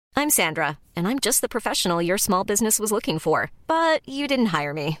I'm Sandra, and I'm just the professional your small business was looking for. But you didn't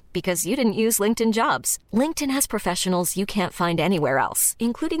hire me because you didn't use LinkedIn Jobs. LinkedIn has professionals you can't find anywhere else,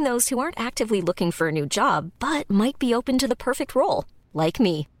 including those who aren't actively looking for a new job, but might be open to the perfect role, like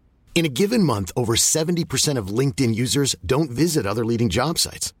me. In a given month, over 70% of LinkedIn users don't visit other leading job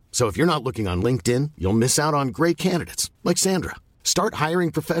sites. So if you're not looking on LinkedIn, you'll miss out on great candidates like Sandra. Start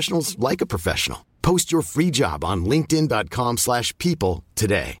hiring professionals like a professional. Post your free job on linkedin.com/people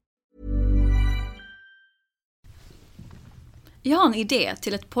today. Jag har en idé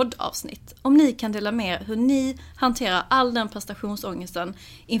till ett poddavsnitt. Om ni kan dela med er hur ni hanterar all den prestationsångesten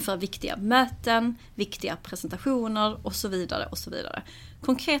inför viktiga möten, viktiga presentationer och så vidare och så vidare.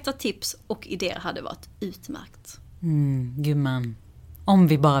 Konkreta tips och idéer hade varit utmärkt. Gumman. Om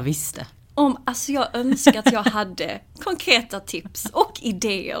vi bara visste. Alltså jag önskar att jag hade konkreta tips och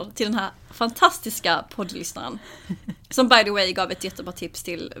idéer till den här fantastiska poddlyssnaren. Som by the way gav ett jättebra tips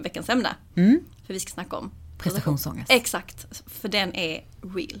till veckans ämne. För vi ska snacka om prestationsångest. Exakt, för den är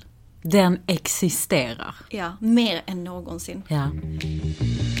real. Den existerar. Ja, mer än någonsin. Ja.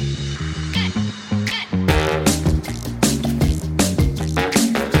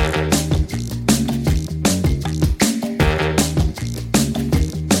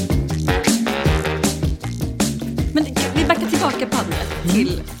 Men vi backar tillbaka bandet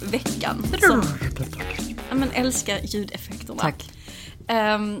till veckan. Men älskar ljudeffekterna. Tack.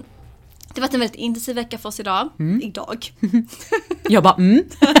 Det har varit en väldigt intensiv vecka för oss idag. Idag. Jag bara Det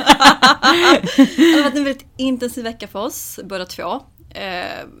har varit en väldigt intensiv vecka för oss, båda två.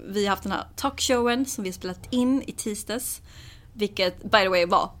 Vi har haft den här talkshowen som vi har spelat in i tisdags. Vilket, by the way,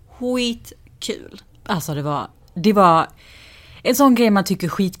 var skitkul. Alltså det var en sån grej man tycker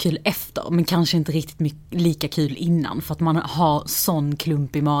skitkul efter, men kanske inte riktigt lika kul innan. För att man har sån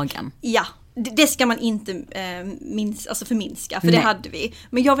klump i magen. Ja. Det ska man inte förminska, för det hade vi.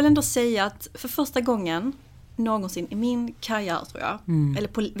 Men jag vill ändå säga att för första gången någonsin i min karriär, tror jag, eller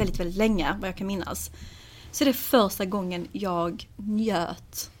på väldigt, väldigt länge, vad jag kan minnas, så är det första gången jag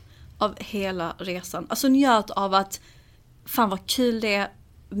njöt av hela resan. Alltså njöt av att fan vad kul det är,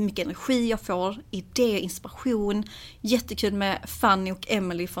 mycket energi jag får, idé, inspiration, jättekul med Fanny och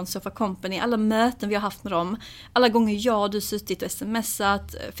Emily från Sofa Company, alla möten vi har haft med dem, alla gånger jag och du suttit och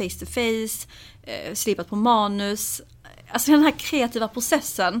smsat face to face, slipat på manus. Alltså den här kreativa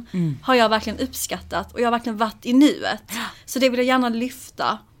processen har jag verkligen uppskattat, och jag har verkligen varit i nuet. Så det vill jag gärna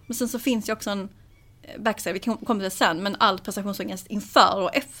lyfta. Men sen så finns ju också en backside, vi kommer till det sen, men all prestationsångest inför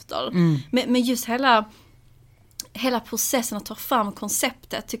och efter. Men just hela processen att ta fram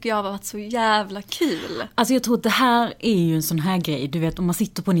konceptet tycker jag har varit så jävla kul. Alltså jag tror att det här är ju en sån här grej. Du vet, om man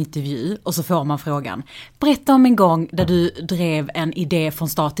sitter på en intervju och så får man frågan: berätta om en gång där du drev en idé från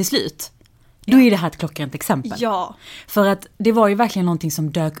start till slut. Då är det här ett klockrent exempel. Ja. För att det var ju verkligen någonting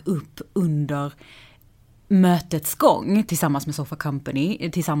som dök upp under mötets gång tillsammans med Sofa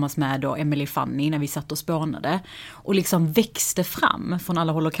Company, tillsammans med då Emily Fanny när vi satt och spånade, och liksom växte fram från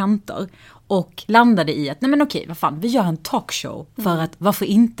alla håll och kanter och landade i att nej men okej, vad fan, vi gör en talkshow för att varför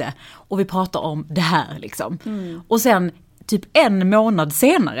inte, och vi pratar om det här liksom. Och sen typ en månad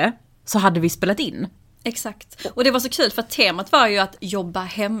senare så hade vi spelat in. Exakt. Och det var så kul för att temat var ju att jobba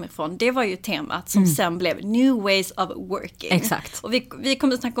hemifrån. Det var ju temat som sen blev New Ways of Working. Exakt. Och vi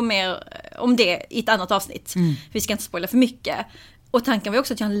kommer att snacka mer om det i ett annat avsnitt. Vi ska inte spoila för mycket. Och tanken var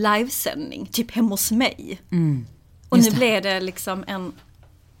också att göra en livesändning typ hemma hos mig. Och nu blev det liksom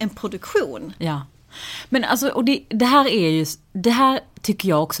en produktion. Ja. Men alltså, och det här tycker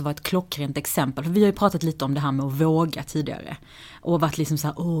jag också var ett klockrent exempel. För vi har ju pratat lite om det här med att våga tidigare. Och varit liksom så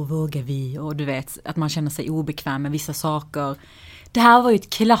här, vågar vi? Och du vet, att man känner sig obekväm med vissa saker. Det här var ju ett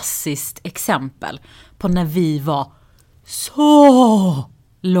klassiskt exempel på när vi var så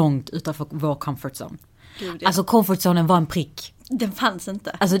långt utanför vår comfort zone. Gud, alltså comfort zonen var en prick. Den fanns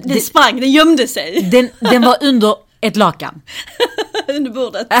inte. Alltså, den gömde sig. Den var under ett lakan. Under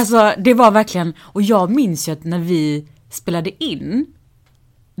bordet. Alltså det var verkligen, och jag minns ju att när vi spelade in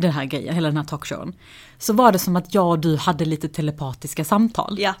den här grejen, hela den här talkshowen, så var det som att jag och du hade lite telepatiska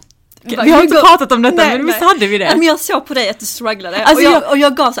samtal. Ja. Vi har inte pratat om detta, men visst hade vi det. Men jag såg på dig att du strugglade. Alltså och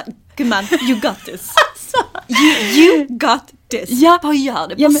jag gav så här, gumman, you got this. you got this. Ja. Bara gör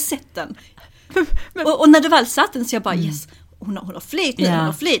det, bara sätt den. Och när du väl satt den så jag bara, yes, hon har flyt nu, hon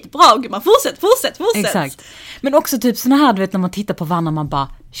har flyt. Bra gumman, fortsätt. Exakt. Men också typ såna här, du vet, när man tittar på varandra, man bara,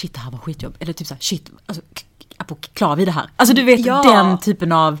 shit, det här var skitjobb. Eller typ så här, shit, alltså, klarar vi det här? Alltså du vet, den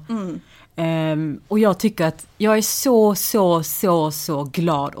typen av... och jag tycker att jag är så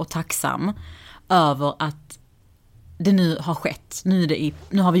glad och tacksam över att det nu har skett.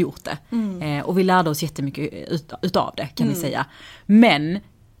 Nu har vi gjort det. Och vi lärde oss jättemycket utav det, kan vi säga. Men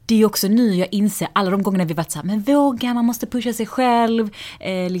det är ju också nu jag inser alla de gångerna vi varit så här, men våga, man måste pusha sig själv,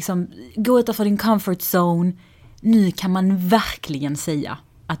 liksom gå utanför din comfort zone. Nu kan man verkligen säga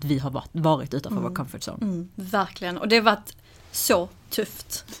att vi har varit utanför vår comfort zone. Verkligen, och det har varit så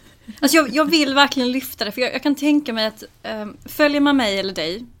tufft. Alltså jag vill verkligen lyfta det, för jag kan tänka mig att följer man mig eller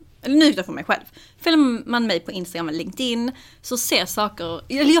dig, eller nu utanför mig själv, följer man mig på Instagram eller LinkedIn, så ser saker,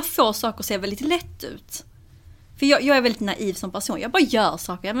 eller jag får saker att se väldigt lätt ut. För jag är väldigt naiv som person, jag bara gör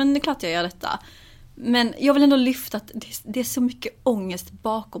saker, ja, men det är klart jag gör detta. Men jag vill ändå lyfta att det är så mycket ångest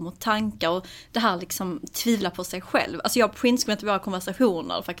bakom och tankar och det här liksom tvivla på sig själv. Alltså jag har printscreenat våra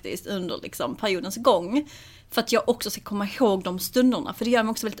konversationer faktiskt under liksom periodens gång. För att jag också ska komma ihåg de stunderna. För det gör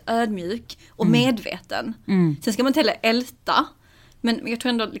mig också väldigt ödmjuk och medveten. Sen ska man inte heller älta. Men jag tror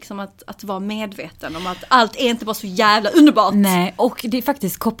ändå liksom att vara medveten om att allt är inte bara så jävla underbart. Nej, och det är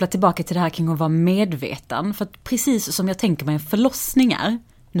faktiskt kopplat tillbaka till det här kring att vara medveten. För att precis som jag tänker mig förlossningar,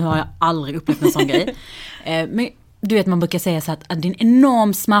 nu har jag aldrig upplevt en sån grej. Men du vet, man brukar säga så att det är en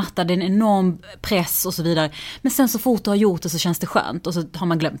enorm smärta, det är en enorm press och så vidare. Men sen så fort du har gjort det så känns det skönt och så har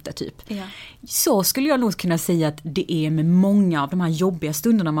man glömt det typ. Ja. Så skulle jag nog kunna säga att det är med många av de här jobbiga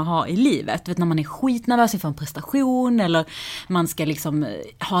stunderna man har i livet. Du vet, när man är skitnervös inför en prestation eller man ska liksom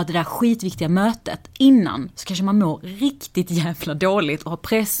ha det där skitviktiga mötet. Innan så kanske man mår riktigt jävla dåligt och har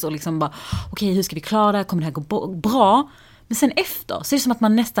press och liksom bara okej, hur ska vi klara det? Kommer det här gå bra? Men sen efter så är det som att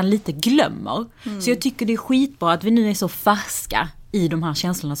man nästan lite glömmer. Så jag tycker det är skitbra att vi nu är så färska i de här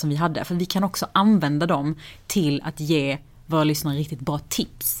känslorna som vi hade. För vi kan också använda dem till att ge våra lyssnare riktigt bra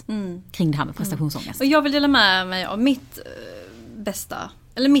tips kring det här med prestationsångest. Och jag vill dela med mig av mitt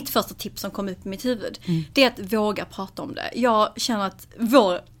mitt första tips som kom upp i mitt huvud. Det är att våga prata om det. Jag känner att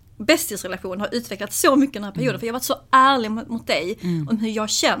vår bästisrelation har utvecklats så mycket den här perioden. För jag har varit så ärlig mot dig om hur jag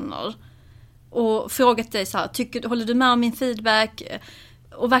känner. Och frågat dig så här, håller du med om min feedback?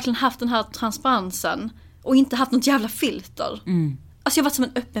 Och verkligen haft den här transparensen. Och inte haft något jävla filter. Alltså jag har varit som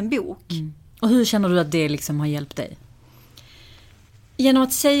en öppen bok. Och hur känner du att det liksom har hjälpt dig? Genom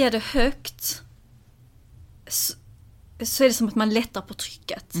att säga det högt så är det som att man lättar på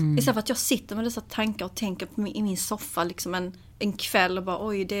trycket. Istället för att jag sitter med dessa tankar och tänker i min soffa liksom en kväll och bara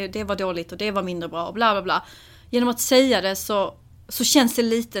oj, det var dåligt och det var mindre bra och bla bla bla. Genom att säga det så känns det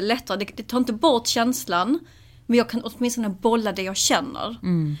lite lättare. Det tar inte bort känslan, men jag kan åtminstone bolla det jag känner.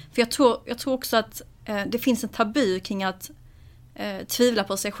 För jag tror också att det finns en tabu kring att tvivla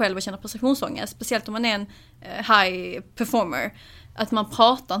på sig själv och känna prestationsångest. Speciellt om man är en high performer. Att man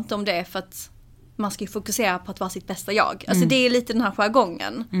pratar inte om det för att man ska ju fokusera på att vara sitt bästa jag. Alltså det är lite den här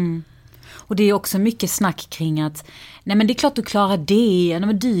jargongen. Och det är också mycket snack kring att nej men det är klart du klarar det, nej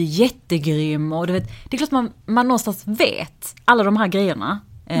men du är jättegrym och du vet, det är klart man någonstans vet alla de här grejerna.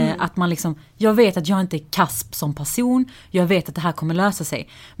 Att man liksom, jag vet att jag inte är kasp som person, jag vet att det här kommer lösa sig,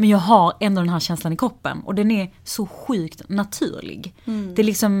 men jag har ändå den här känslan i kroppen och den är så sjukt naturlig. Det är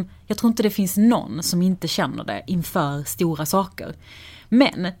liksom, jag tror inte det finns någon som inte känner det inför stora saker.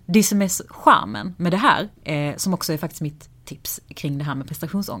 Men det som är charmen med det här, som också är faktiskt mitt tips kring det här med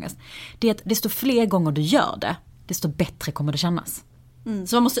prestationsångest, det är att desto fler gånger du gör det, desto bättre kommer det kännas.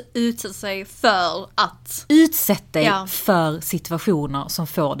 Så man måste utsätta sig för att... Utsätt dig för situationer som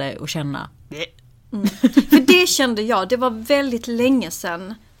får dig att känna... För det kände jag, det var väldigt länge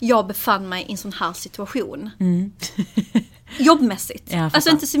sedan jag befann mig i en sån här situation. Jobbmässigt. Alltså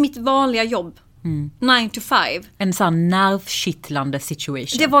inte så mitt vanliga jobb. 9 to 5. En sån här nervkittlande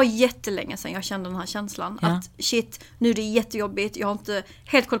situation. Det var jättelänge sedan jag kände den här känslan. Att shit, nu är det jättejobbigt. Jag har inte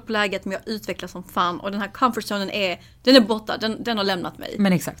helt koll på läget, men jag utvecklas som fan. Och den här comfort zonen den är borta. Den har lämnat mig.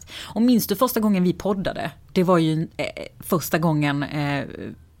 Men exakt. Och minns du första gången vi poddade? Det var ju första gången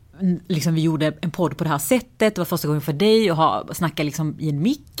liksom vi gjorde en podd på det här sättet. Det var första gången för dig att snacka liksom i en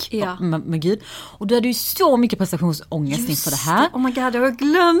mick med Gud. Och du hade ju så mycket prestationsångest inför det här. Oh my god, jag har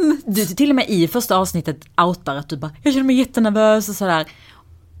glömt. Du till och med i första avsnittet outar att du bara, jag känner mig jättenervös och sådär.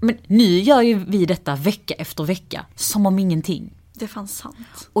 Men nu gör ju vi detta vecka efter vecka som om ingenting. Det är fan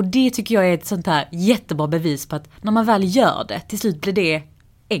sant. Och det tycker jag är ett sånt här jättebra bevis på att när man väl gör det, till slut blir det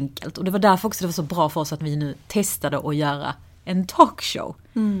enkelt. Och det var därför också det var så bra för oss att vi nu testade att göra en talkshow.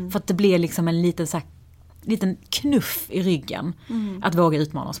 För att det blir liksom en liten knuff i ryggen att våga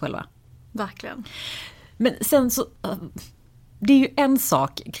utmana oss själva. Verkligen. Men sen så, det är ju en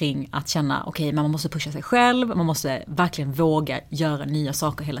sak kring att känna okej, man måste pusha sig själv, man måste verkligen våga göra nya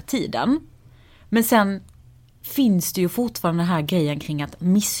saker hela tiden. Men sen finns det ju fortfarande den här grejen kring att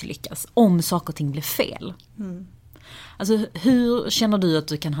misslyckas om saker och ting blir fel. Alltså hur känner du att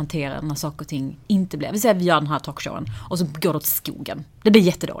du kan hantera när saker och ting inte blir? Vi säger att vi gör den här talkshowen och så går det åt skogen. Det blir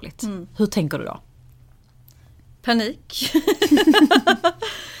jättedåligt. Hur tänker du då? Panik.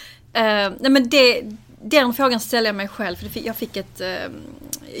 Nej men den frågan ställer jag mig själv. För jag fick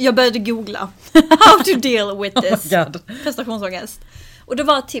jag började googla. How to deal with this. Prestationsångest. Och det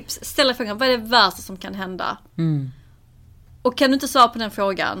var ett tips. Ställa frågan, vad är det värsta som kan hända? Och kan du inte svara på den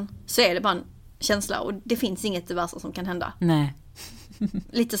frågan så är det bara en känsla. Och det finns inget det värsta som kan hända. Nej.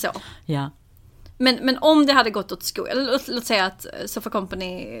 Lite så. Ja. Men om det hade gått åt skog, eller låt säga att Sofa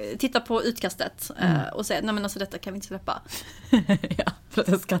Company tittar på utkastet och säger, nej men alltså detta kan vi inte släppa. Ja, för att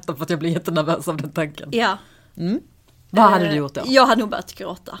jag skrattar för att jag blir jättenervös av den tanken. Ja. Vad hade du gjort då? Jag hade nog börjat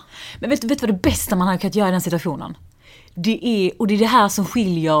gråta. Men vet du vad det bästa man hade kunnat göra i den situationen? Det är det här som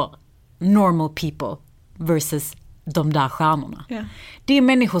skiljer normal people versus de där stjärnorna. Ja. Det är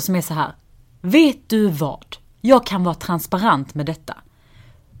människor som är så här, vet du vad? Jag kan vara transparent med detta.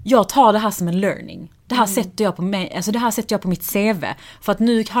 Jag tar det här som en learning. Det här sätter jag på mig, alltså det här sätter jag på mitt CV. För att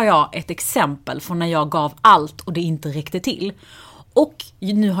nu har jag ett exempel från när jag gav allt och det inte räckte till. Och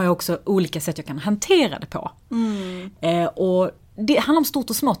nu har jag också olika sätt jag kan hantera det på. Och det handlar om stort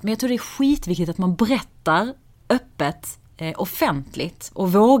och smått, men jag tror det är skitviktigt att man berättar öppet, offentligt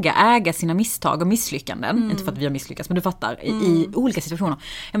och våga äga sina misstag och misslyckanden. Inte för att vi har misslyckats, men du fattar, i olika situationer.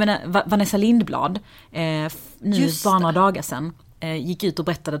 Jag menar, Vanessa Lindblad, nu bara några dagar sedan, gick ut och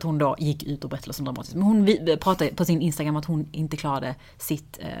berättade att hon då, som dramatiskt, men hon pratade på sin Instagram att hon inte klarade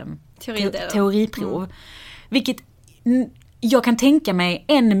sitt teoriprov. Vilket jag kan tänka mig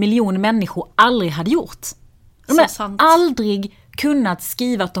 1 miljon människor aldrig hade gjort. De har aldrig kunnat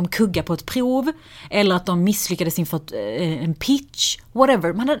skriva att de kuggar på ett prov eller att de misslyckades inför en pitch,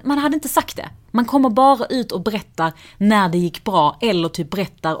 whatever. Man hade inte sagt det. Man kommer bara ut och berättar när det gick bra eller typ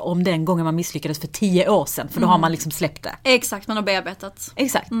berättar om den gången man misslyckades för 10 år sedan, för då har man liksom släppt det. Exakt, man har bearbetat.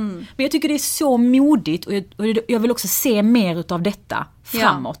 Exakt. Men jag tycker det är så modigt och jag vill också se mer utav detta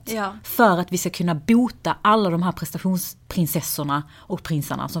framåt för att vi ska kunna bota alla de här prestationsprinsessorna och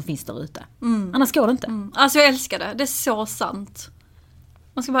prinsarna som finns där ute. Annars går det inte. Alltså jag älskar det. Det är så sant.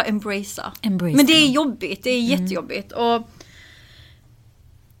 Man ska bara embracea. Men det är jobbigt. Det är jättejobbigt. Och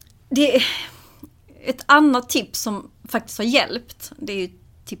det är ett annat tips som faktiskt har hjälpt. Det är ju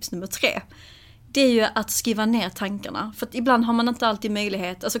tips nummer 3. Det är ju att skriva ner tankarna. För att ibland har man inte alltid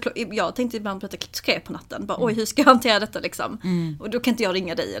möjlighet. Alltså, jag tänkte ibland på detta 3 på natten. Bara, oj, hur ska jag hantera detta liksom? Och då kan inte jag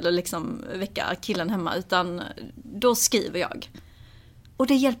ringa dig eller liksom väcka killen hemma. Utan då skriver jag. Och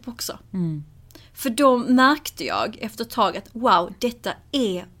det hjälper också. För då märkte jag efter ett tag att wow, detta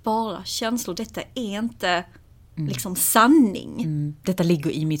är bara känslor. Detta är inte liksom sanning. Detta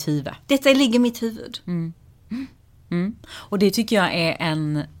ligger i mitt huvud. Detta ligger i mitt huvud. Och det tycker jag är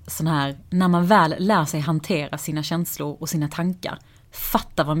en sån här, när man väl lär sig hantera sina känslor och sina tankar,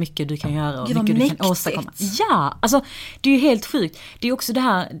 fatta vad mycket du kan göra och mycket du kan åstadkomma. Ja, alltså det är ju helt sjukt. Det är också det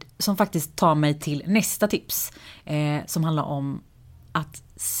här som faktiskt tar mig till nästa tips, som handlar om att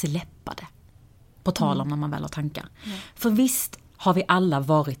släppa det. På tal om när man väl har tankar. För visst har vi alla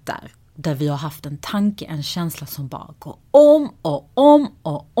varit där vi har haft en tanke, en känsla som bara går om och om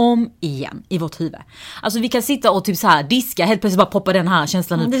och om igen i vårt huvud. Alltså vi kan sitta och typ så här diska, helt plötsligt bara poppa den här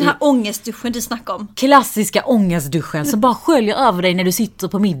känslan upp. Den här ångestduschen du snackar om. Klassiska ångestduschen som bara sköljer över dig när du sitter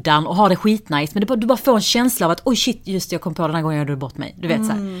på middagen och har det skitnice. Men du bara får en känsla av att oj shit, just jag kom på den här gången jag gjorde bort mig. Du vet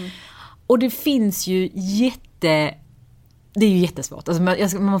så här. Och det finns ju det är ju jättesvårt.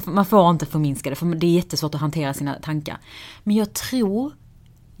 Alltså man får inte förminska det, för det är jättesvårt att hantera sina tankar. Men jag tror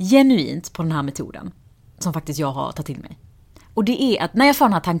genuint på den här metoden som faktiskt jag har tagit till mig. Och det är att när jag får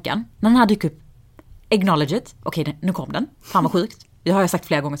den här tanken, när den här dyker upp, acknowledge it. Okej, nu kom den. Fan vad sjukt. Det har jag sagt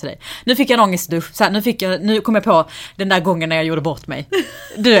flera gånger till dig. Nu fick jag en ångestdusch. Så här, nu kom jag på den där gången när jag gjorde bort mig.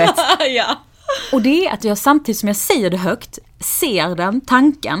 Du vet. Ja. Och det är att jag samtidigt som jag säger det högt, ser den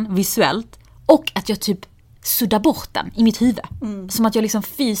tanken visuellt och att jag typ sudda bort den i mitt huvud. Som att jag liksom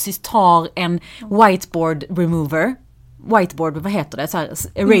fysiskt tar en whiteboard remover. Whiteboard, vad heter det? Så här,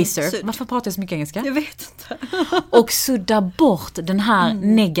 eraser. Varför pratar jag så mycket engelska? Jag vet inte. Och sudda bort den här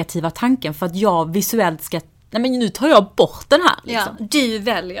negativa tanken för att jag visuellt ska... Nej men nu tar jag bort den här. Liksom. Ja, du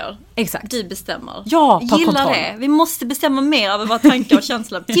väljer. Exakt. Du bestämmer. Ja, ta gillar kontroll. det. Vi måste bestämma mer över våra tankar och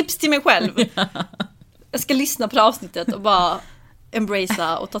känslor. Tips till mig själv. Jag ska lyssna på det avsnittet och bara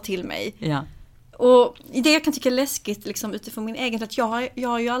embracea och ta till mig. Ja. Och det jag kan tycka är läskigt liksom, utifrån min egen, att jag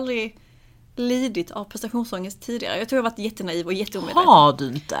har ju aldrig lidit av prestationsångest tidigare. Jag tror jag har varit jättenaiv och jätteomedveten. Har du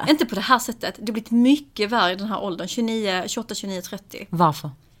inte? Inte på det här sättet. Det har blivit mycket värre i den här åldern. 28, 29, 30. Varför?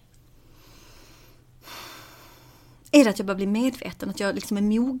 Är det att jag bara blir medveten? Att jag liksom är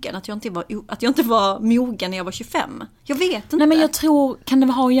mogen? Att jag inte var mogen när jag var 25? Jag vet inte. Nej men jag tror, kan det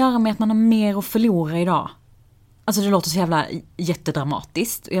ha att göra med att man har mer att förlora idag? Alltså det låter så jävla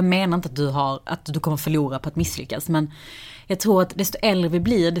jättedramatiskt. Jag menar inte att du kommer förlora på att misslyckas. Men Jag tror att desto äldre vi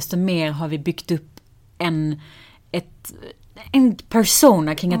blir, desto mer har vi byggt upp en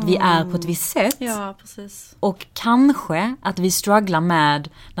persona kring att vi är på ett visst sätt. Ja, precis. Och kanske att vi strugglar med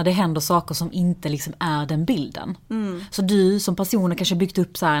när det händer saker som inte liksom är den bilden. Så du som person har kanske byggt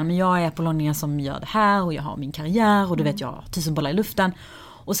upp så här, men jag är Apollonia som gör det här och jag har min karriär och du vet, jag har 1000 bollar i luften.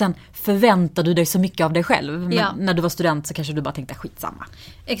 Och sen förväntar du dig så mycket av dig själv. Men när du var student så kanske du bara tänkte skitsamma.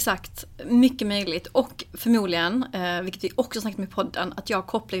 Exakt, mycket möjligt. Och förmodligen, vilket vi också snackat med i podden, att jag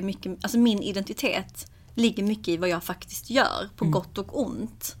kopplar ju mycket, alltså min identitet ligger mycket i vad jag faktiskt gör, på gott och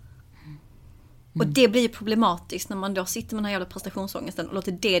ont. Och det blir ju problematiskt när man då sitter med den här jävla prestationsångesten och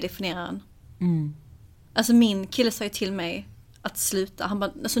låter det definiera en. Alltså min kille sa ju till mig att sluta. Han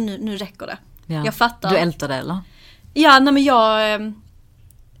bara, alltså nu räcker det. Ja. Jag fattar. Du ältade eller? Ja, nej men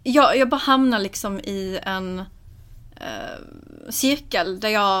jag bara hamnar liksom i en cirkel där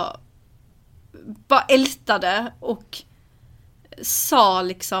jag bara ältade och sa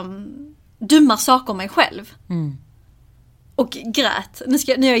liksom dumma saker om mig själv. Och grät.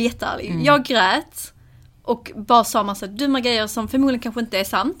 Nu är jag jätteärlig. Jag grät och bara sa massa dumma grejer som förmodligen kanske inte är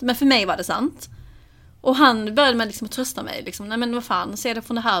sant, men för mig var det sant. Och han började med liksom att trösta mig liksom, nej men vad fan, se det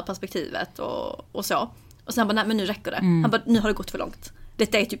från det här perspektivet och så. Och sen bara, nej men nu räcker det. Han bara, nu har det gått för långt.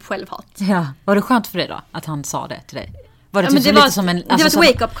 Detta är typ självhat. Ja, var det skönt för dig då att han sa det till dig? Var det ja, typ det lite var, som en, det var ett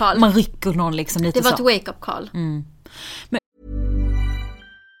wake-up call. Man rycker någon liksom lite så. Det var ett wake-up call.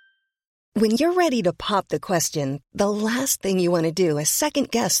 When you're ready to pop the question, the last thing you want to do is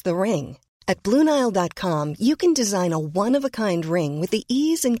second-guess the ring. At BlueNile.com, you can design a one-of-a-kind ring with the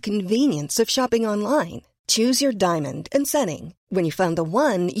ease and convenience of shopping online. Choose your diamond and setting. When you find the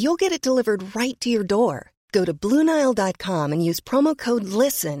one, you'll get it delivered right to your door. Go to BlueNile.com and use promo code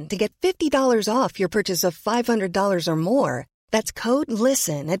LISTEN to get $50 off your purchase of $500 or more. That's code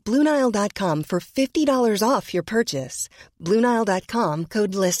LISTEN at BlueNile.com for $50 off your purchase. BlueNile.com,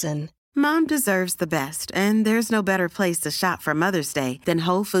 code LISTEN. Mom deserves the best, and there's no better place to shop for Mother's Day than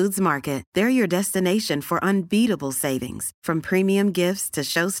Whole Foods Market. They're your destination for unbeatable savings, from premium gifts to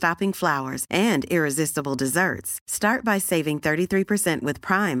show-stopping flowers and irresistible desserts. Start by saving 33% with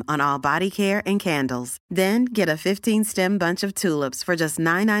Prime on all body care and candles. Then get a 15-stem bunch of tulips for just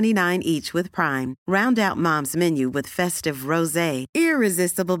 $9.99 each with Prime. Round out Mom's menu with festive rosé,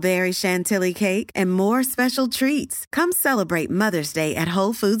 irresistible berry chantilly cake, and more special treats. Come celebrate Mother's Day at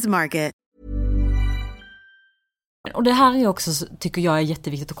Whole Foods Market. Och det här är också, tycker jag, är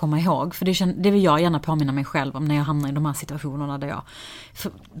jätteviktigt att komma ihåg. För det vill jag gärna påminna mig själv om när jag hamnar i de här situationerna där jag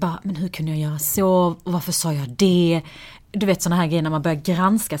bara, men hur kunde jag göra så? Och varför sa jag det? Du vet, såna här grejer när man börjar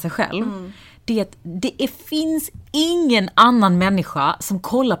granska sig själv. Det finns ingen annan människa som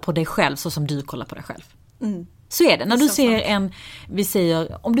kollar på dig själv så som du kollar på dig själv. Så är det. När du ser vi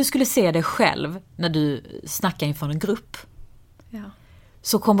säger, om du skulle se dig själv när du snackar inför en grupp. Ja.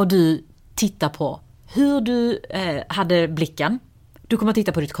 Så kommer du titta på hur du hade blicken. Du kommer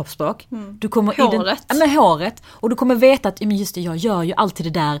titta på ditt kroppsspråk. Du kommer håret. Och du kommer veta att men just det, jag gör ju alltid det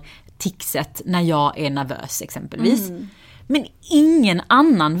där tixet när jag är nervös exempelvis. Men ingen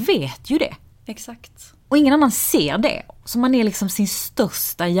annan vet ju det. Exakt. Och ingen annan ser det. Så man är liksom sin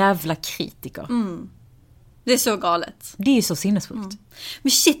största jävla kritiker. Det är så galet. Det är ju så sinnesfullt.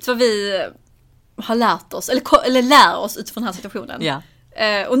 Men shit vad vi har lärt oss, eller lär oss utifrån den här situationen. Ja.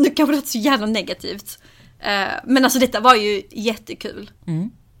 Och nu kanske det är så jävla negativt. Men alltså detta var ju jättekul.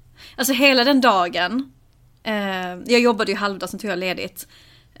 Alltså hela den dagen, jag jobbade ju halvdag, sen tog jag ledigt.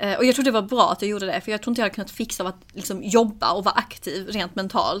 Och jag tror det var bra att jag gjorde det, för jag tror inte jag hade kunnat fixa att liksom jobba och vara aktiv rent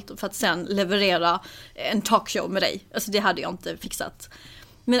mentalt för att sen leverera en talkshow med dig. Alltså det hade jag inte fixat.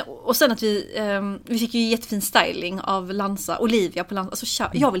 Men, och sen att vi fick ju jättefin styling av Olivia på Lansa. Alltså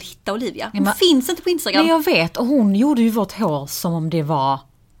jag vill hitta Olivia. Hon finns inte på Instagram. Nej, jag vet. Och hon gjorde ju vårt hår som om det var...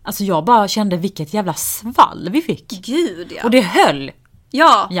 Alltså jag bara kände vilket jävla svall vi fick. Gud, ja. Och det höll.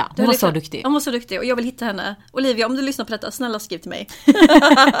 Ja, hon var så duktig. Hon var så duktig och jag vill hitta henne. Olivia, om du lyssnar på detta, snälla skriv till mig.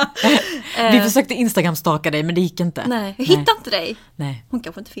 Vi försökte Instagram-staka dig, men det gick inte. Nej, jag hittade inte dig. Nej. Hon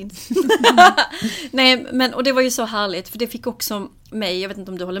kanske inte finns. Nej, men och det var ju så härligt, för det fick också mig, jag vet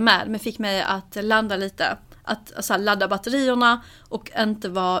inte om du håller med, men fick mig att landa lite. Att alltså, ladda batterierna och inte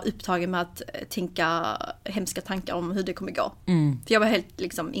vara upptagen med att tänka hemska tankar om hur det kommer gå. För jag var helt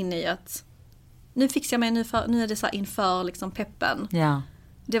liksom inne i att nu fixar jag mig, nu är det så här inför liksom peppen. Ja.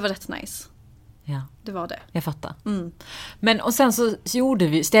 Det var rätt nice. Ja. Det var det. Jag fattar. Men och sen så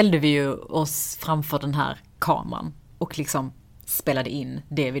ställde vi ju oss framför den här kameran och liksom spelade in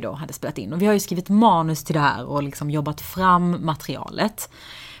det vi då hade spelat in. Och vi har ju skrivit manus till det här och liksom jobbat fram materialet.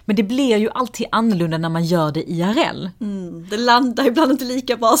 Men det blir ju alltid annorlunda när man gör det IRL. Det landar ibland inte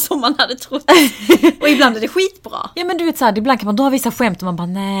lika bra som man hade trott. Och ibland är det skitbra. Ja, men du vet så här, ibland kan man dra vissa skämt och man bara,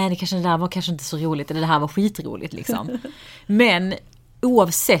 nej, det där var kanske inte så roligt, eller det här var skitroligt liksom. Men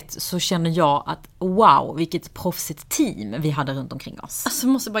oavsett så känner jag att wow, vilket proffsigt team vi hade runt omkring oss. Alltså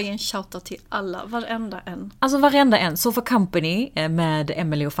jag måste bara ge en shoutout till alla, varenda en. Alltså varenda en. Sofa Company med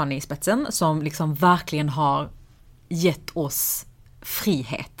Emily och Fanny i spetsen som liksom verkligen har gett oss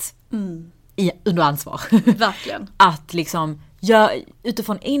frihet under ansvar. Verkligen. Att liksom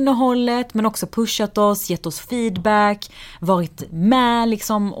utifrån innehållet men också pushat oss, gett oss feedback, varit med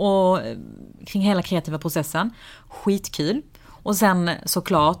liksom och kring hela kreativa processen. Skitkul. Och sen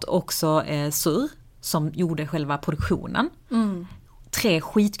såklart också Sur som gjorde själva produktionen. 3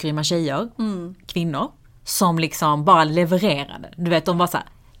 skitgrymma tjejer, kvinnor, som liksom bara levererade. Du vet, de var så här,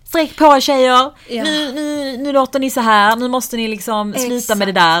 sträck på tjejer, nu låter ni så här, nu måste ni liksom sluta med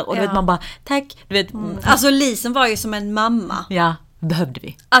det där. Och du vet, man bara, tack. Du vet, Alltså Lisen var ju som en mamma. Ja, behövde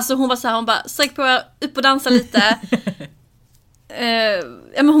vi. Alltså hon var så här, hon bara, sträck på er, upp och dansa lite.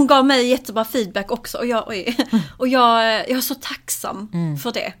 Men hon gav mig jättebra feedback också. Och jag är så tacksam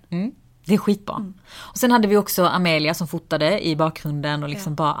för det. Det är skitbra. Och sen hade vi också Amelia som fotade i bakgrunden och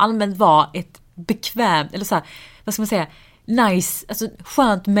liksom bara allmänt var ett bekvämt, eller så här, vad ska man säga, nice, alltså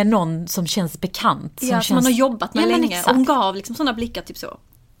skönt med någon som känns bekant. Som som man har jobbat med länge. Exakt. Och hon gav liksom sådana blickar typ så.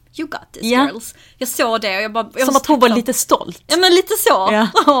 You got this girls. Jag såg det och jag bara... Som att hon var lite stolt. Ja, men lite så.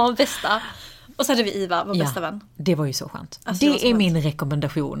 Ja. Bästa. Och så hade vi Iva, vår bästa vän. Det var ju så skönt. Alltså, det är min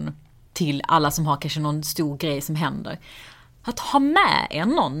rekommendation till alla som har kanske någon stor grej som händer. Att ha med er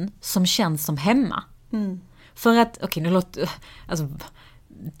någon som känns som hemma. För att, okej, nu låter... Alltså,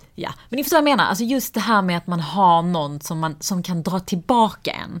 ja, men ni förstår vad jag menar. Alltså just det här med att man har någon som kan dra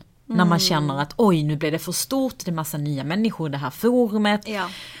tillbaka en. När man känner att oj, nu blir det för stort, det är massa nya människor i det här forumet. Ja.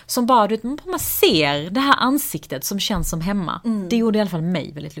 Som bara, du vet, man ser det här ansiktet som känns som hemma. Det gjorde i alla fall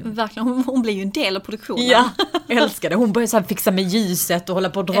mig väldigt lugnt. Verkligen, hon blir ju en del av produktionen. Ja, jag älskar det. Hon började så här fixa med ljuset och hålla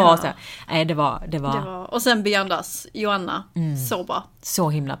på att dra. Ja. Så här. Nej, det var... Och sen Björndas, Joanna, så bra. Så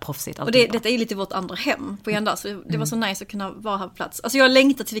himla proffsigt. Och detta är lite vårt andra hem på Björndas. Det var så nice att kunna vara här på plats. Alltså jag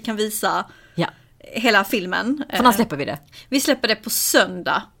längtar till vi kan visa hela filmen. För när släpper vi det? Vi släpper det på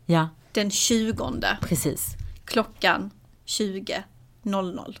söndag. Ja. Den 20:e. Precis. Klockan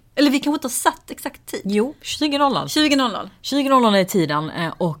 20:00. Eller vi kanske inte har satt exakt tid. Jo, 20:00. 20:00. 20:00 är tiden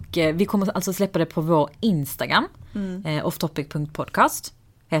och vi kommer alltså släppa det på vår Instagram. Offtopic.podcast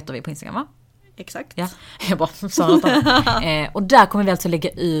heter vi på Instagram, va? Exakt. Ja, jag bara sa något annat. Och där kommer vi alltså lägga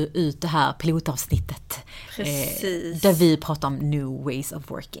ut det här pilotavsnittet. Precis. Där vi pratar om new ways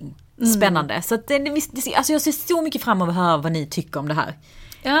of working. Spännande. Så att alltså jag ser så mycket fram emot att höra vad ni tycker om det här.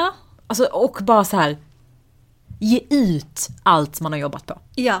 Ja. Alltså, och bara så här, ge ut allt man har jobbat på.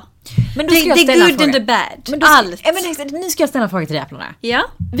 Ja. Men då ska jag ställa the good and the bad. Men allt. Nu ska jag ställa en fråga till dig, Applorna. Ja.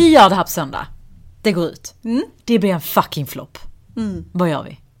 Vi gör det här på söndag. Det går ut. Det blir en fucking flopp. Vad gör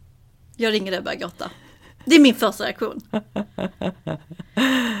vi? Jag ringer dig och börjar gråta. Det är min första reaktion.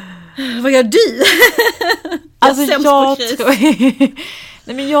 Vad gör du? Alltså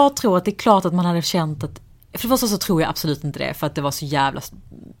jag tror att det är klart att man hade känt att... För det första så tror jag absolut inte det. För att det var så jävla...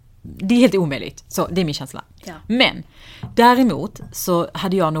 Det är helt omöjligt. Så det är min känsla. Ja. Men däremot så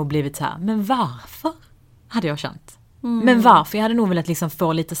hade jag nog blivit så här. Men varför? Hade jag känt. Men varför? Jag hade nog velat liksom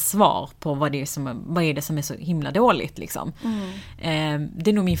få lite svar på vad är det som är så himla dåligt liksom. Det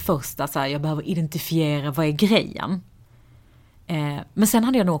är nog min första så här, jag behöver identifiera vad är grejen. Men sen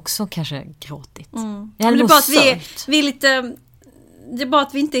hade jag nog också kanske gråtit. Jag hade Men det är nog bara att vi är lite... Det är bara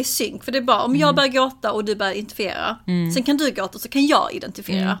att vi inte är synk. För det är bara om jag börjar gråta och du börjar identifiera. Sen kan du gråta och så kan jag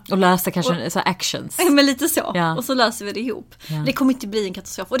identifiera. Och lösa kanske så actions. Men lite så. Ja. Och så löser vi det ihop. Ja. Det kommer inte bli en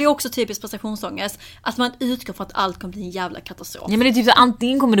katastrof. Och det är också typiskt prestationsångest. Att man utgår från att allt kommer bli en jävla katastrof. Ja, men det är typ så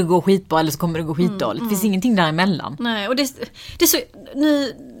antingen kommer det gå skitbra eller så kommer det gå skitdåligt. Det finns ingenting däremellan. Nej, och det är så...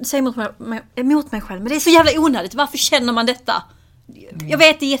 Nu säger jag emot mig själv. Men det är så jävla onödigt. Varför känner man detta? Jag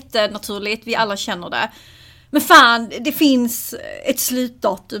vet det är jättenaturligt. Vi alla känner det. Men fan, det finns ett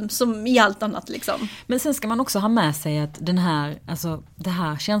slutdatum som i allt annat liksom. Men sen ska man också ha med sig att det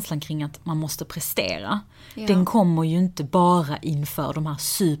här känslan kring att man måste prestera. Ja. Den kommer ju inte bara inför de här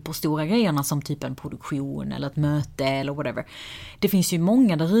superstora grejerna som typ en produktion eller ett möte eller whatever. Det finns ju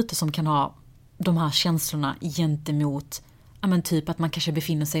många där ute som kan ha de här känslorna gentemot, ja men typ att man kanske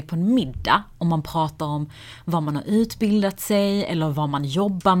befinner sig på en middag och man pratar om vad man har utbildat sig eller vad man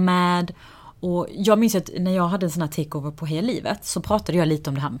jobbar med. Och jag minns att när jag hade en sån här takeover på Heja Livet så pratade jag lite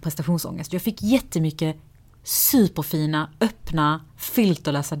om det här med prestationsångest. Jag fick jättemycket superfina, öppna,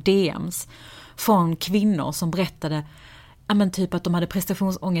 filterlösa DMs från kvinnor som berättade men typ att de hade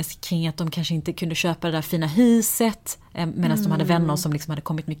prestationsångest kring att de kanske inte kunde köpa det där fina huset, medan de hade vänner som liksom hade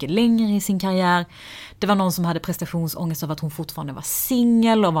kommit mycket längre i sin karriär. Det var någon som hade prestationsångest av att hon fortfarande var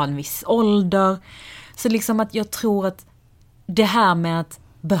singel och var en viss ålder. Så liksom att jag tror att det här med att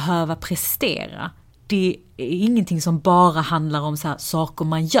behöva prestera, det är ingenting som bara handlar om så här saker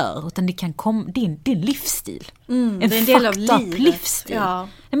man gör, utan det kan det är en livsstil. Det är en del av livet. Livsstil. Ja. Nej,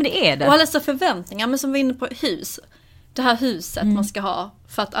 men det är det. Och alla dessa förväntningar, men som vi är inne på hus. Det här huset man ska ha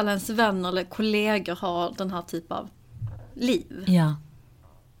för att alla ens vänner eller kollegor har den här typ av liv. Ja.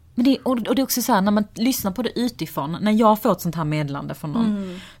 Men det är också så här, när man lyssnar på det utifrån, när jag får ett sånt här meddelande från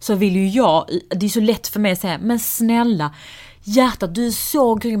någon, så vill ju det är så lätt för mig att säga, men snälla, hjärtat, du är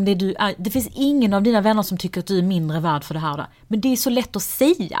så grym det du är. Det finns ingen av dina vänner som tycker att du är mindre värd för det här och det. Men det är så lätt att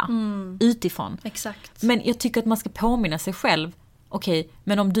säga utifrån. Exakt. Men jag tycker att man ska påminna sig själv. Okej,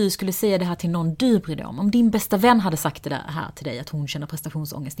 men om du skulle säga det här till någon du bryr dig om din bästa vän hade sagt det här till dig, att hon känner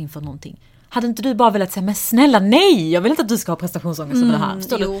prestationsångest inför någonting, hade inte du bara velat säga, men snälla nej, jag vill inte att du ska ha prestationsångest över det här.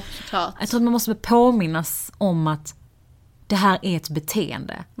 Förstår du? Klart. Jag tror att man måste påminnas om att det här är ett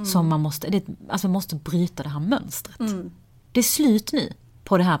beteende som man måste bryta det här mönstret. Det är slut nu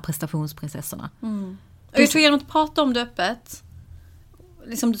på det här prestationsprinsessorna. Och jag tror genom att prata om det öppet,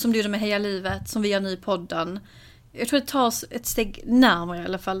 liksom som du gjorde med Heja Livet, som vi gör nu i podden, jag tror det tar oss ett steg närmare i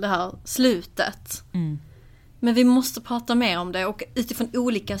alla fall det här slutet. Men vi måste prata mer om det, och utifrån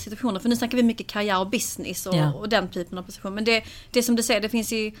olika situationer. För nu snackar vi mycket karriär och business och den typen av prestation. Men det som du säger, det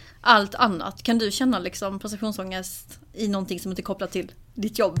finns ju allt annat. Kan du känna liksom prestationsångest i någonting som inte är kopplat till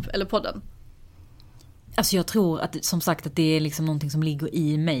ditt jobb eller podden? Alltså jag tror att, som sagt, att det är liksom någonting som ligger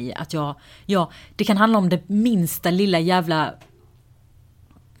i mig. Att det kan handla om det minsta lilla jävla,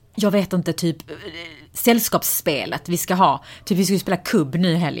 jag vet inte, typ sällskapsspelet vi ska ha. Typ vi ska spela kubb nu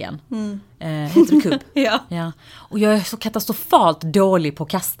i helgen. Heter det kubb? Ja. Och jag är så katastrofalt dålig på att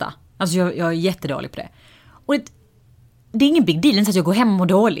kasta. Alltså jag är jättedålig på det. Och det är ingen big deal, inte att jag går hem och mår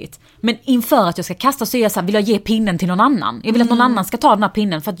dåligt. Men inför att jag ska kasta så är jag så här, vill jag ge pinnen till någon annan. Jag vill att någon annan ska ta den här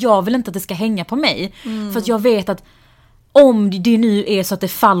pinnen, för att jag vill inte att det ska hänga på mig. För att jag vet att om det nu är så att det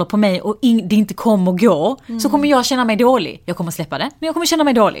faller på mig och det inte kommer gå, så kommer jag känna mig dålig. Jag kommer släppa det, men jag kommer känna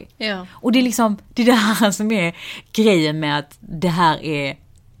mig dålig. Ja. Och det är liksom, det är det här som är grejen med att det här är,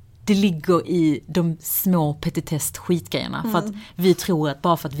 det ligger i de små petitest-skitgrejerna. För att vi tror att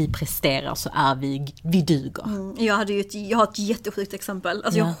bara för att vi presterar så är vi duger. Jag har ett jättesjukt exempel.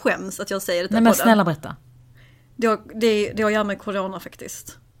 Alltså jag skäms att jag säger det. Nej, men snälla berätta. Det har att göra med corona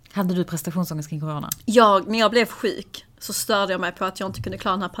faktiskt. Hade du prestationsångest kring corona? När jag blev sjuk så störde jag mig på att jag inte kunde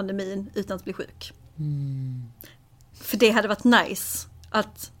klara den här pandemin utan att bli sjuk. För det hade varit nice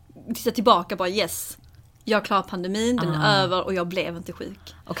att titta tillbaka, bara yes, jag klarar pandemin, den är över och jag blev inte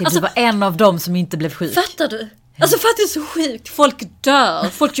sjuk. Okej, du var en av dem som inte blev sjuk. Fattar du? Alltså för att det är så sjukt. Folk dör,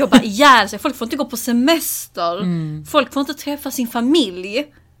 folk jobbar ihjäl sig, folk får inte gå på semester, folk får inte träffa sin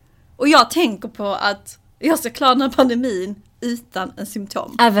familj. Och jag tänker på att jag ska klara den här pandemin utan en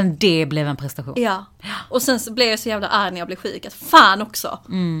symptom. Även det blev en prestation. Ja. Och sen så blev jag så jävla arg när jag blev sjuk. Att fan också.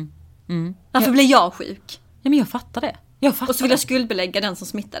 Varför blev jag sjuk? Ja, men jag fattar det. Och så vill jag skuldbelägga den som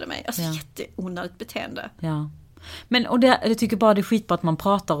smittade mig. Alltså jätteonödigt beteende. Ja. Men och jag tycker bara det är skitbra att man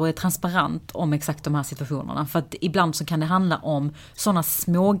pratar och är transparent om exakt de här situationerna. För att ibland så kan det handla om sådana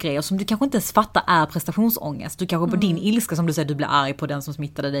små grejer som du kanske inte ens fattar är prestationsångest. Du kanske på din ilska, som du säger, du blir arg på den som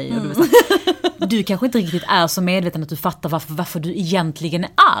smittade dig. Och du kanske inte riktigt är så medveten att du fattar varför du egentligen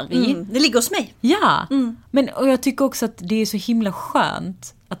är arg. Det ligger hos mig. Ja, men och jag tycker också att det är så himla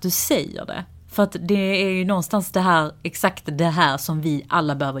skönt att du säger det. För att det är ju någonstans exakt det här som vi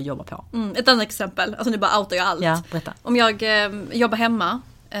alla behöver jobba på. Ett annat exempel, alltså nu bara outar jag allt. Ja, berätta. Om jag jobbar hemma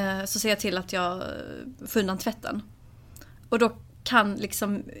så ser jag till att jag får undan tvätten. Och då kan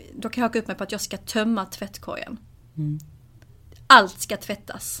jag haka upp mig på att jag ska tömma tvättkorgen. Allt ska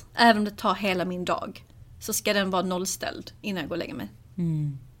tvättas. Även om det tar hela min dag, så ska den vara nollställd innan jag går och lägger mig.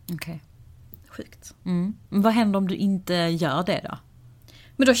 Okej. Sjukt. Vad händer om du inte gör det då?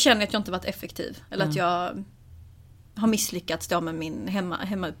 Men då känner jag att jag inte varit effektiv. Eller att jag har misslyckats då med min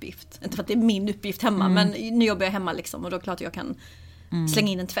hemmauppgift. Inte för att det är min uppgift hemma, men nu jobbar jag hemma liksom. Och då är det klart att jag kan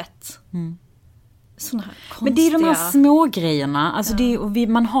slänga in en tvätt. Såna här konstiga... Men det är de här små grejerna. Alltså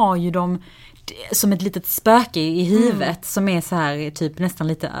man har ju dem som ett litet spöke i huvudet som är så här typ nästan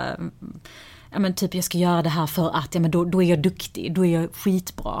lite... men typ jag ska göra det här för att då är jag duktig, då är jag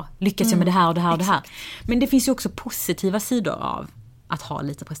skitbra. Lyckas jag med det här och det här och det här. Men det finns ju också positiva sidor av att ha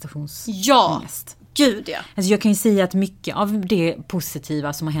lite prestationsångest. Gud ja. Alltså jag kan ju säga att mycket av det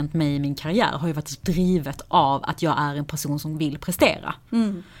positiva som har hänt mig i min karriär har ju varit drivet av att jag är en person som vill prestera.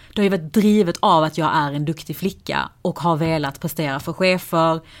 Det har ju varit drivet av att jag är en duktig flicka och har velat prestera för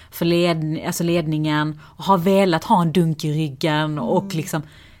chefer, för ledningen, och har velat ha en dunk i ryggen och liksom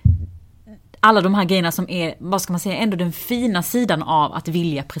alla de här grejerna som är, vad ska man säga, ändå den fina sidan av att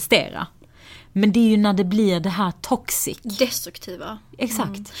vilja prestera. Men det är ju när det blir det här toxic. Destruktiva.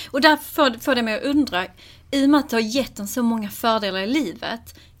 Exakt. Och därför får det mig att undra, i och med att det har gett en så många fördelar i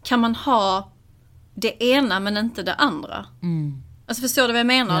livet, kan man ha det ena men inte det andra? Alltså förstår du vad jag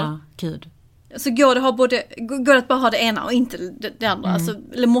menar? Ja, gud. Så går det att bara ha det ena och inte det andra? Alltså,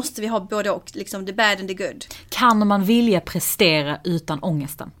 eller måste vi ha både och, liksom the bad and the good? Kan man vilja prestera utan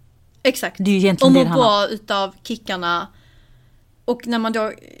ångesten? Exakt. Det är ju egentligen och det må bra utav kickarna. Och när man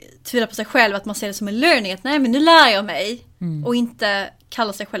då tvivlar på sig själv, att man ser det som en learning, att nej men nu lär jag mig. Och inte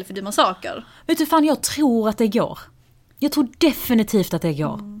kallar sig själv för dumma saker. Vet du fan, jag tror att det går. Jag tror definitivt att det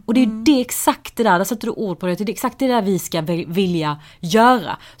går. Och det är det exakt det där sätter du ord på det. Det är exakt det där vi ska vilja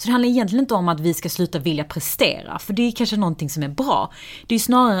göra. Så det handlar egentligen inte om att vi ska sluta vilja prestera. För det är kanske någonting som är bra. Det är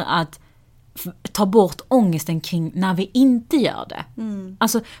snarare att ta bort ångesten kring när vi inte gör det.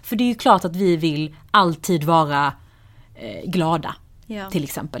 Alltså, för det är ju klart att vi vill alltid vara glada. Till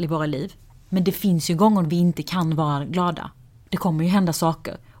exempel i våra liv. Men det finns ju gånger vi inte kan vara glada. Det kommer ju hända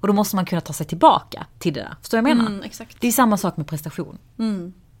saker. Och då måste man kunna ta sig tillbaka till det där. Förstår jag menar? Exakt. Det är samma sak med prestation.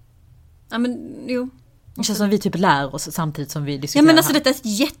 Ja men jo. Det känns som vi typ lär oss samtidigt som vi diskuterar. Ja men alltså detta är ett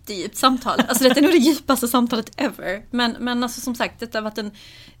jättedjupt samtal. Alltså detta är nog det djupaste samtalet ever. Men alltså som sagt, detta har varit en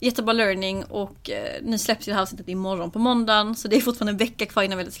jättebra learning. Och nu släpps ju det här avsnittet imorgon på måndagen. Så det är fortfarande en vecka kvar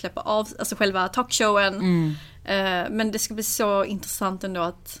innan vi släpper av alltså själva talkshowen. Men det ska bli så intressant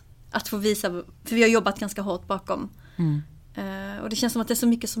ändå att få visa. För vi har jobbat ganska hårt bakom. Och det känns som att det är så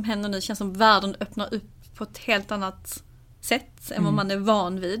mycket som händer nu. Det känns som världen öppnar upp på ett helt annat sätt än vad man är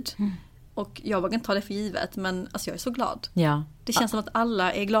van vid. Och jag vågar inte ta det för givet, men alltså jag är så glad. Ja. Det känns som att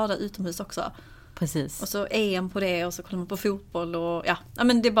alla är glada utomhus också. Precis. Och så EM på det, och så kollar man på fotboll och ja,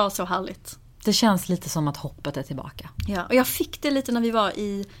 men det är bara så härligt. Det känns lite som att hoppet är tillbaka. Ja, och jag fick det lite när vi var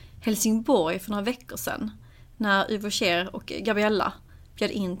i Helsingborg för några veckor sedan. När Yves Rocher och Gabriella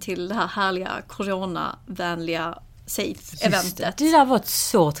bjöd in till det här härliga coronavänliga safe-eventet. Det där var ett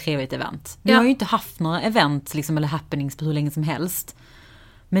så trevligt event. Vi har ju inte haft några event liksom, eller happenings på hur länge som helst.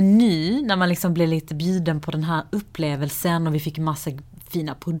 Men nu när man liksom blev lite bjuden på den här upplevelsen och vi fick massa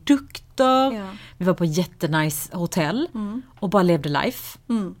fina produkter. Vi var på jättenice hotell och bara levde life.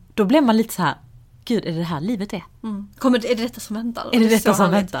 Då blev man lite så här, gud, är det här livet är? Är det detta som väntar? Är det detta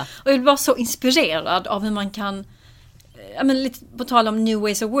som väntar? Och jag blev bara så inspirerad av hur man kan, ja men lite på tal om new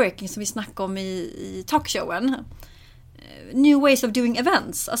ways of working som vi snackade om i talkshowen. New ways of doing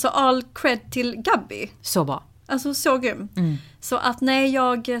events. Alltså all cred till Gabby. Så bra. Alltså så grym. Så att nej,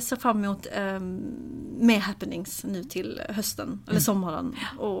 jag ser fram emot mer happenings nu till hösten eller sommaren.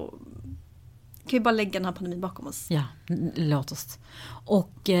 Och kan ju bara lägga den här pandemin bakom oss. Ja, låt oss.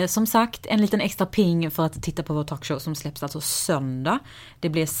 Och som sagt, en liten extra ping för att titta på vår talkshow som släpps alltså söndag. Det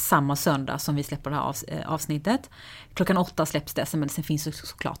blir samma söndag som vi släpper det här avsnittet. 8:00 släpps det, men sen finns det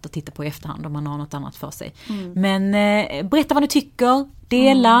såklart att titta på i efterhand om man har något annat för sig. Men berätta vad ni tycker,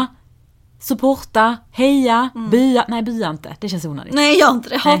 dela, supporta, heja, bya. Nej, bya inte. Det känns onödigt. Nej, jag inte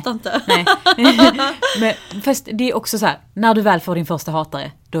det. Hatar inte. Nej. Men först, det är också så här, när du väl får din första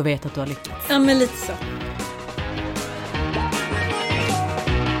hatare, då vet att du har lyckats. Ja, men lite så.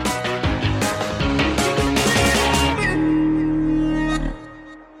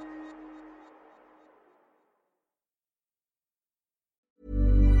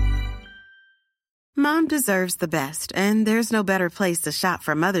 Mom deserves the best, and there's no better place to shop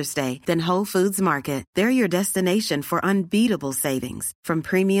for Mother's Day than Whole Foods Market. They're your destination for unbeatable savings, from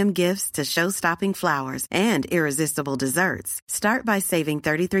premium gifts to show-stopping flowers and irresistible desserts. Start by saving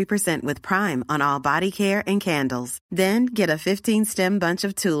 33% with Prime on all body care and candles. Then get a 15-stem bunch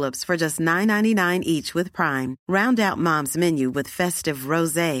of tulips for just $9.99 each with Prime. Round out Mom's menu with festive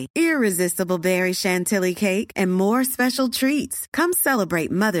rosé, irresistible berry chantilly cake, and more special treats. Come celebrate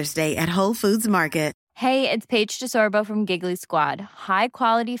Mother's Day at Whole Foods Market. Hey, it's Paige DeSorbo from Giggly Squad. High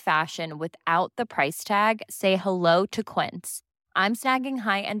quality fashion without the price tag. Say hello to Quince. I'm snagging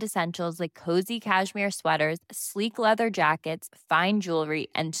high-end essentials like cozy cashmere sweaters, sleek leather jackets, fine jewelry,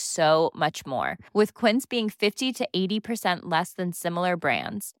 and so much more. With Quince being 50 to 80% less than similar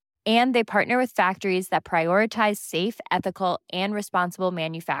brands. And they partner with factories that prioritize safe, ethical, and responsible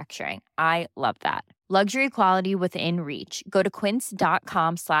manufacturing. I love that. Luxury quality within reach. Go to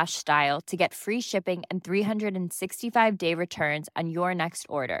quince.com/style to get free shipping and 365-day returns on your next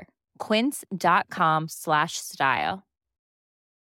order. quince.com/style.